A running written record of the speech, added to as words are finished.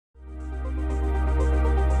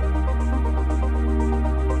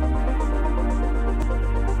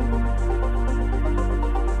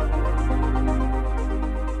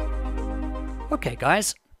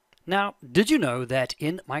guys. Now, did you know that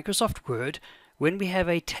in Microsoft Word, when we have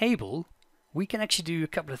a table, we can actually do a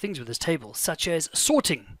couple of things with this table, such as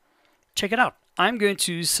sorting. Check it out. I'm going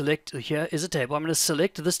to select, here is a table. I'm going to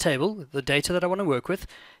select this table, the data that I want to work with.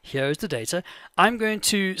 Here is the data. I'm going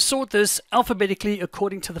to sort this alphabetically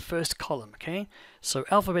according to the first column, okay? So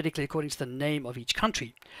alphabetically according to the name of each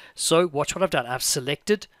country. So watch what I've done. I've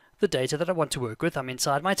selected the data that I want to work with. I'm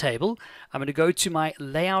inside my table. I'm going to go to my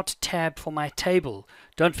layout tab for my table.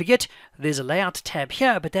 Don't forget, there's a layout tab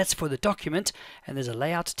here, but that's for the document, and there's a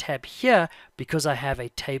layout tab here because I have a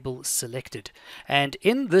table selected. And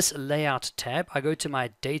in this layout tab, I go to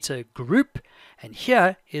my data group, and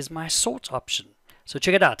here is my sort option. So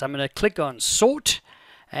check it out. I'm going to click on sort,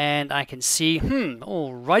 and I can see,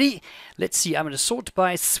 alrighty, let's see, I'm going to sort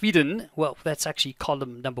by Sweden. Well, that's actually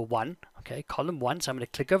column number 1. Okay, column 1. So I'm going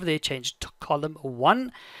to click over there, change to column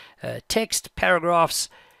 1, text, paragraphs,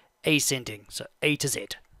 ascending. So A to Z.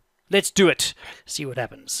 Let's do it. See what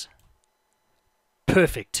happens.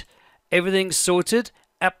 Perfect. Everything's sorted.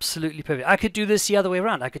 Absolutely perfect. I could do this the other way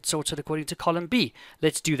around. I could sort it according to column B.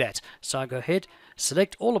 Let's do that. So I go ahead,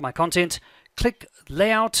 select all of my content, click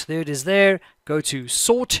layout. There it is there. Go to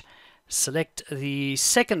sort, select the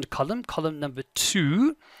second column, column number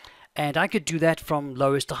 2. And I could do that from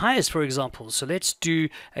lowest to highest, for example. So let's do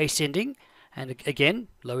ascending, and again,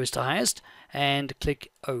 lowest to highest, and click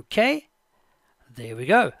OK. There we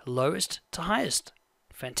go, lowest to highest.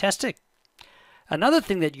 Fantastic. Another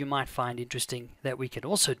thing that you might find interesting that we can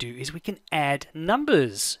also do is we can add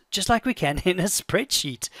numbers, just like we can in a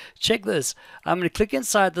spreadsheet. Check this. I'm going to click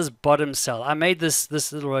inside this bottom cell. I made this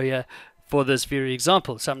little row here for this very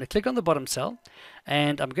example. So I'm going to click on the bottom cell,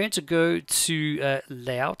 and I'm going to go to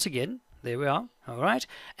layout again. There we are. All right.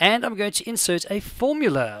 And I'm going to insert a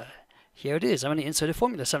formula. Here it is. I'm going to insert a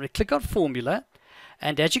formula. So I'm going to click on formula.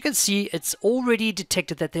 And as you can see, it's already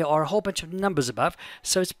detected that there are a whole bunch of numbers above.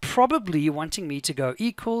 So it's probably wanting me to go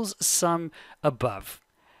equals sum above.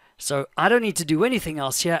 So I don't need to do anything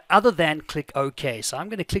else here other than click OK. So I'm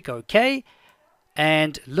going to click OK.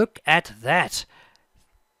 And look at that.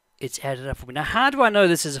 It's added up for me. Now, how do I know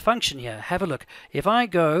this is a function here? Have a look. If I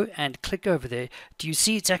go and click over there, do you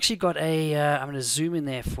see it's actually got a, I'm going to zoom in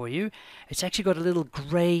there for you. It's actually got a little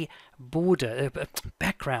gray border,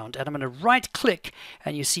 background, and I'm going to right click,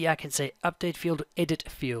 and you see I can say update field, edit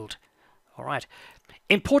field. All right.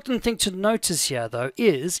 Important thing to notice here, though,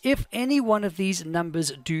 is if any one of these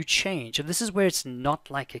numbers do change, and this is where it's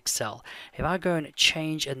not like Excel. If I go and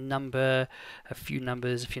change a number, a few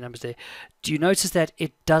numbers there, do you notice that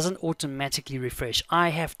it doesn't automatically refresh? I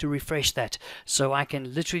have to refresh that. So I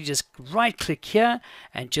can literally just right-click here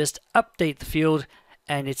and just update the field,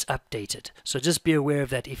 and it's updated. So just be aware of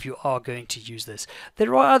that if you are going to use this.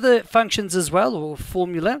 There are other functions as well, or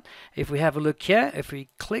formula. If we have a look here, if we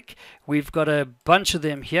click, we've got a bunch of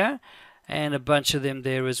them here and a bunch of them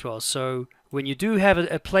there as well. So when you do have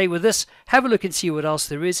a play with this, have a look and see what else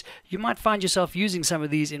there is. You might find yourself using some of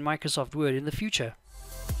these in Microsoft Word in the future.